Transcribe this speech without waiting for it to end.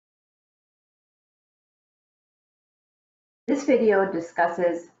This video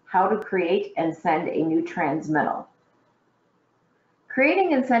discusses how to create and send a new transmittal.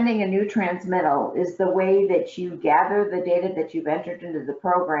 Creating and sending a new transmittal is the way that you gather the data that you've entered into the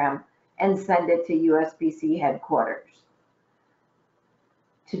program and send it to USBC headquarters.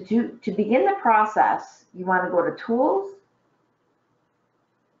 To begin the process, you want to go to Tools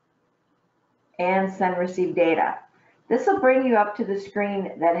and Send Receive Data. This will bring you up to the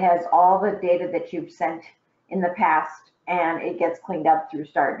screen that has all the data that you've sent in the past, and it gets cleaned up through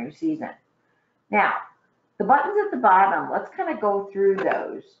Start New Season. Now, the buttons at the bottom, let's kind of go through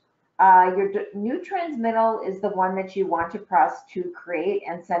those. Your new transmittal is the one that you want to press to create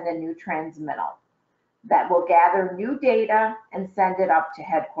and send a new transmittal that will gather new data and send it up to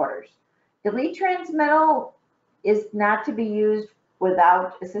headquarters. Delete transmittal is not to be used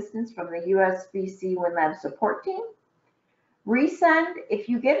without assistance from the USBC WinLABS support team. Resend, if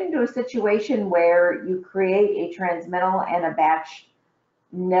you get into a situation where you create a transmittal and a batch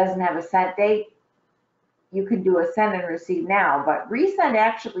doesn't have a sent date, you can do a send and receive now, but resend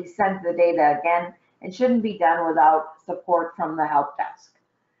actually sends the data again and shouldn't be done without support from the help desk.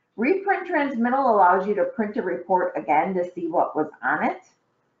 Reprint transmittal allows you to print a report again to see what was on it,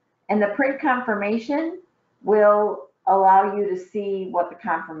 and the print confirmation will allow you to see what the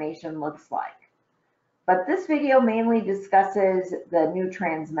confirmation looks like. But this video mainly discusses the new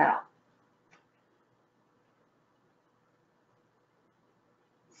transmittal.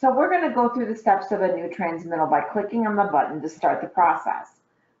 So we're going to go through the steps of a new transmittal by clicking on the button to start the process.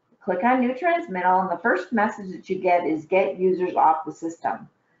 Click on New Transmittal, and the first message that you get is Get Users Off the System.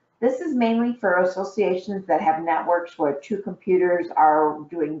 This is mainly for associations that have networks where two computers are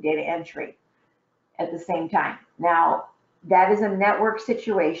doing data entry at the same time. Now, that is a network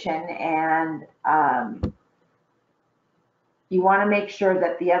situation, and you want to make sure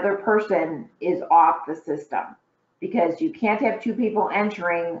that the other person is off the system, because you can't have two people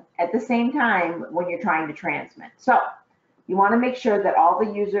entering at the same time when you're trying to transmit. So you want to make sure that all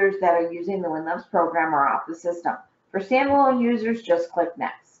the users that are using the WinLABS program are off the system. For standalone users, just click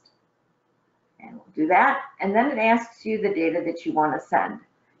Next. And we'll do that. And then it asks you the data that you want to send.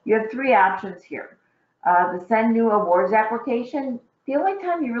 You have three options here. The Send New Awards application. The only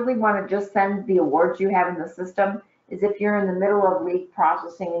time you really want to just send the awards you have in the system is if you're in the middle of leak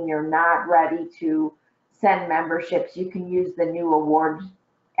processing and you're not ready to send memberships. You can use the New Awards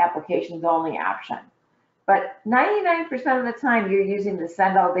applications only option. But 99% of the time you're using the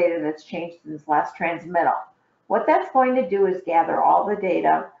Send All Data that's changed since last transmittal. What that's going to do is gather all the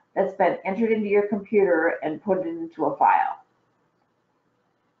data that's been entered into your computer and put it into a file.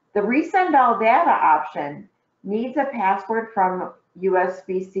 The Resend All Data option needs a password from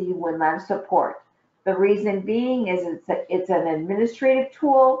USBC WinLABS support. The reason being is it's an administrative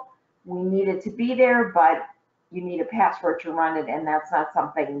tool. We need it to be there, but you need a password to run it, and that's not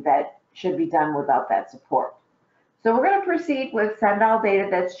something that should be done without that support. So we're going to proceed with Send All Data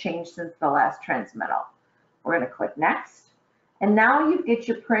that's changed since the last transmittal. We're going to click Next, and now you get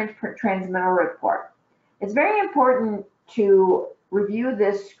your print transmittal report. It's very important to review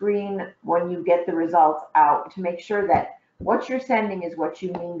this screen when you get the results out to make sure that what you're sending is what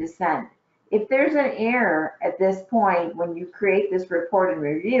you mean to send. If there's an error at this point when you create this report and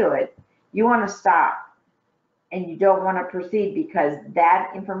review it, you want to stop and you don't want to proceed, because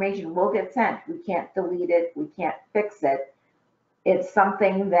that information will get sent. We can't delete it. We can't fix it. It's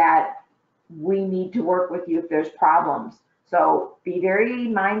something that we need to work with you if there's problems. So be very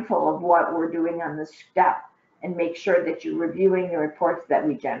mindful of what we're doing on this step and make sure that you're reviewing the reports that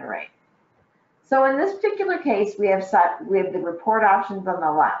we generate. So in this particular case, we have the report options on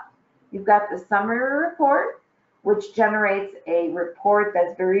the left. You've got the summary report, which generates a report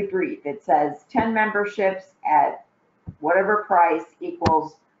that's very brief. It says 10 memberships at whatever price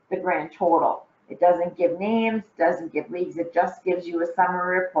equals the grand total. It doesn't give names, doesn't give leagues, it just gives you a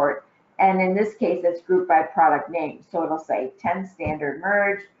summary report. And in this case, it's grouped by product name. So it'll say 10 standard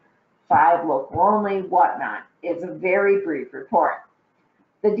merge, 5 local only, whatnot. It's a very brief report.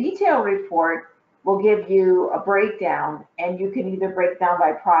 The detail report will give you a breakdown, and you can either break down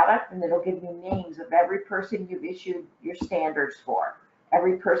by product, and it'll give you names of every person you've issued your standards for,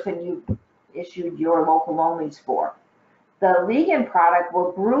 every person you've issued your local onlys for. The league and product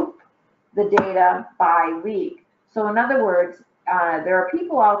will group the data by league. So in other words, there are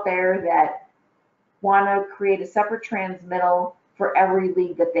people out there that want to create a separate transmittal for every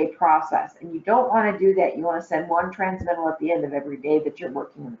league that they process, and you don't want to do that. You want to send one transmittal at the end of every day that you're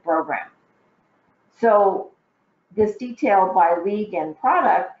working in the program. So this detail by league and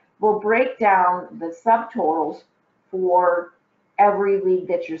product will break down the subtotals for every league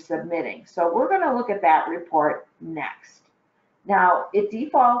that you're submitting. So we're going to look at that report next. Now,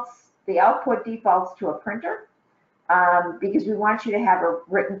 the output defaults to a printer because we want you to have a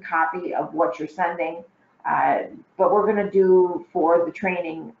written copy of what you're sending, but we're going to do for the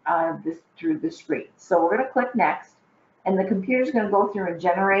training this through the screen. So we're going to click next, and the computer is going to go through and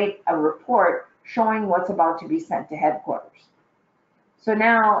generate a report showing what's about to be sent to headquarters. So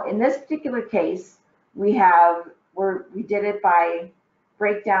now, in this particular case, we did it by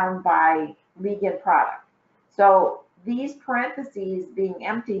breakdown by league and product. So these parentheses being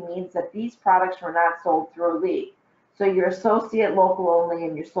empty means that these products were not sold through a league. So your associate local only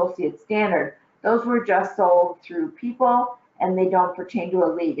and your associate standard, those were just sold through people and they don't pertain to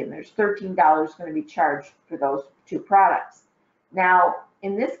a league, and there's $13 going to be charged for those two products. Now,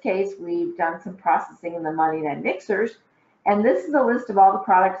 in this case, we've done some processing in the Money Net mixers, and this is a list of all the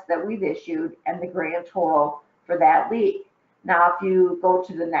products that we've issued and the grand total for that league. Now, if you go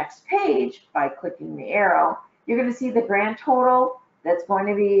to the next page by clicking the arrow, you're going to see the grand total that's going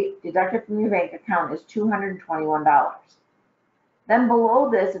to be deducted from your bank account is $221. Then below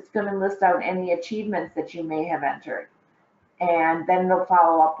this, it's going to list out any achievements that you may have entered, and then they'll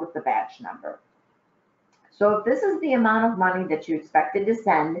follow up with the batch number. So if this is the amount of money that you expected to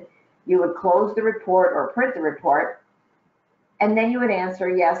send, you would close the report or print the report, and then you would answer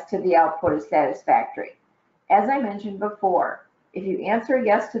yes to the output is satisfactory. As I mentioned before, if you answer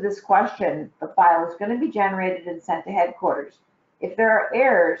yes to this question, the file is going to be generated and sent to headquarters. If there are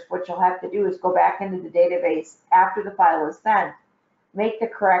errors, what you'll have to do is go back into the database after the file is sent, make the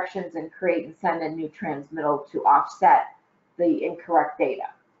corrections, and create and send a new transmittal to offset the incorrect data.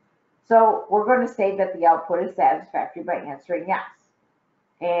 So we're going to say that the output is satisfactory by answering yes.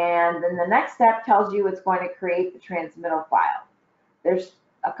 And then the next step tells you it's going to create the transmittal file. There's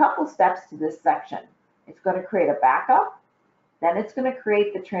a couple steps to this section. It's going to create a backup, then it's going to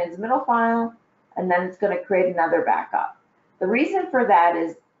create the transmittal file, and then it's going to create another backup. The reason for that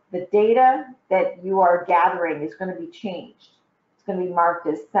is the data that you are gathering is going to be changed. It's going to be marked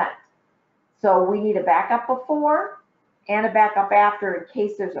as sent. So we need a backup before and a backup after in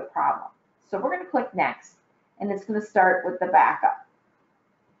case there's a problem. So we're going to click next, and it's going to start with the backup.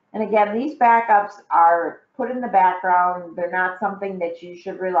 And again, these backups are put in the background. They're not something that you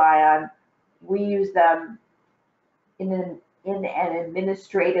should rely on. We use them in an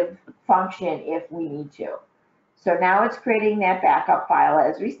administrative function if we need to. So now it's creating that backup file,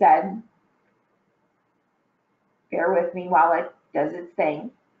 as we said. Bear with me while it does its thing.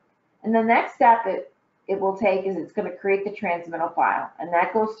 And the next step it will take is it's going to create the transmittal file. And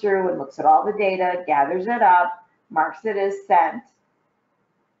that goes through and looks at all the data, gathers it up, marks it as sent,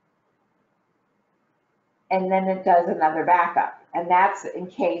 and then it does another backup. And that's in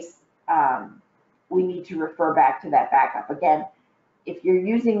case we need to refer back to that backup. Again, if you're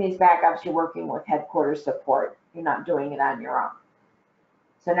using these backups, you're working with headquarters support. You're not doing it on your own.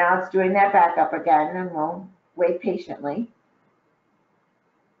 So now it's doing that backup again, and we'll wait patiently.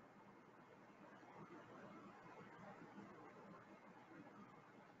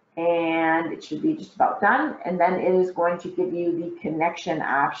 And it should be just about done. And then it is going to give you the connection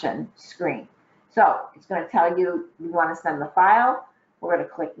option screen. So it's going to tell you want to send the file. We're going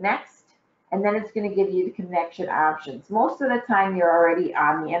to click next. And then it's going to give you the connection options. Most of the time you're already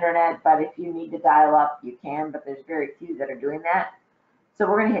on the internet, but if you need to dial up, you can, but there's very few that are doing that. So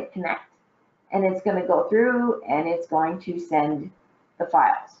we're going to hit connect, and it's going to go through and it's going to send the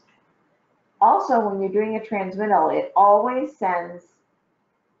files. Also, when you're doing a transmittal, it always sends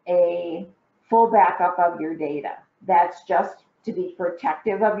a full backup of your data. That's just to be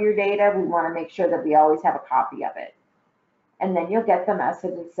protective of your data. We want to make sure that we always have a copy of it. And then you'll get the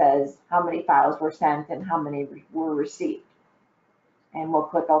message that says how many files were sent and how many were received. And we'll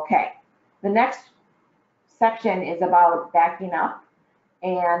click OK. The next section is about backing up.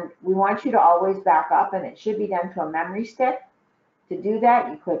 And we want you to always back up, and it should be done to a memory stick. To do that,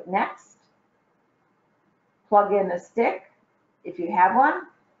 you click next, plug in a stick if you have one,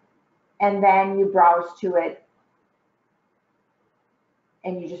 and then you browse to it,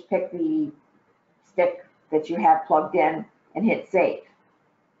 and you just pick the stick that you have plugged in and hit save.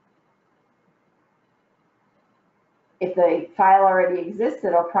 If the file already exists,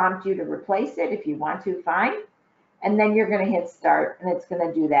 it'll prompt you to replace it. If you want to, fine. And then you're going to hit start, and it's going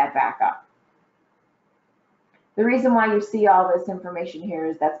to do that backup. The reason why you see all this information here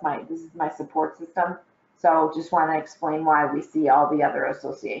is this is my support system. So just want to explain why we see all the other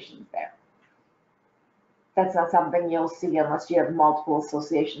associations there. That's not something you'll see unless you have multiple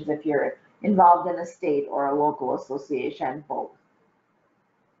associations, if you're involved in a state or a local association, both.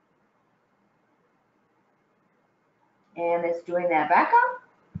 And it's doing that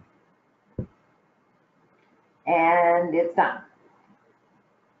backup. And it's done.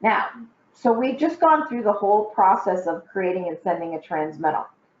 Now, so we've just gone through the whole process of creating and sending a transmittal.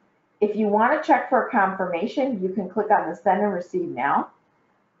 If you want to check for a confirmation, you can click on the Send and Receive Now.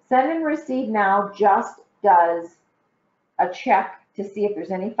 Send and Receive Now just does a check to see if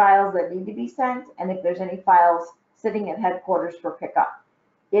there's any files that need to be sent and if there's any files sitting at headquarters for pickup.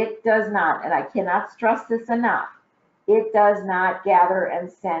 It does not, and I cannot stress this enough, it does not gather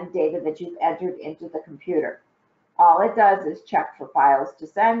and send data that you've entered into the computer. All it does is check for files to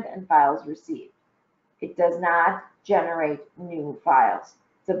send and files received. It does not generate new files.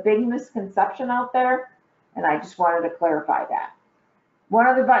 It's a big misconception out there, and I just wanted to clarify that. One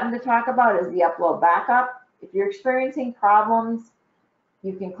other button to talk about is the upload backup. If you're experiencing problems,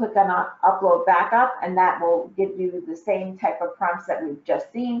 you can click on upload backup, and that will give you the same type of prompts that we've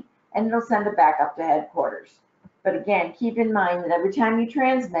just seen, and it'll send it back up to headquarters. But again, keep in mind that every time you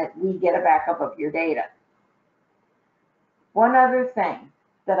transmit, we get a backup of your data. One other thing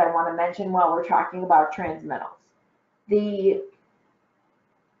that I want to mention while we're talking about transmittals. The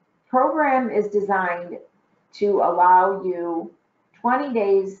program is designed to allow you 20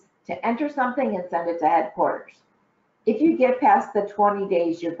 days to enter something and send it to headquarters. If you get past the 20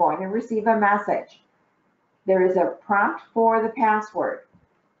 days, you're going to receive a message. There is a prompt for the password.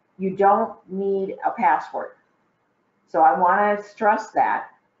 You don't need a password. So I want to stress that.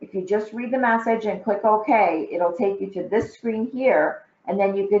 If you just read the message and click OK, it'll take you to this screen here, and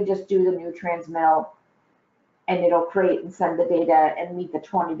then you can just do the new transmittal, and it'll create and send the data and meet the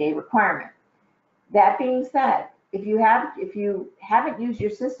 20-day requirement. That being said, if you haven't used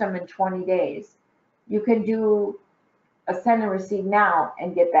your system in 20 days, you can do a send and receive now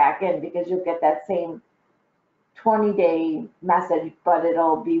and get back in, because you'll get that same 20-day message, but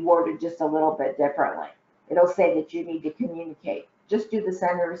it'll be worded just a little bit differently. It'll say that you need to communicate. Just do the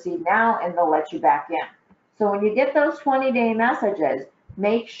send and receive now, and they'll let you back in. So when you get those 20-day messages,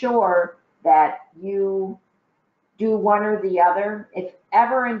 make sure that you do one or the other. If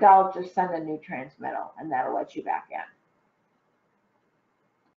ever in doubt, just send a new transmittal, and that'll let you back in.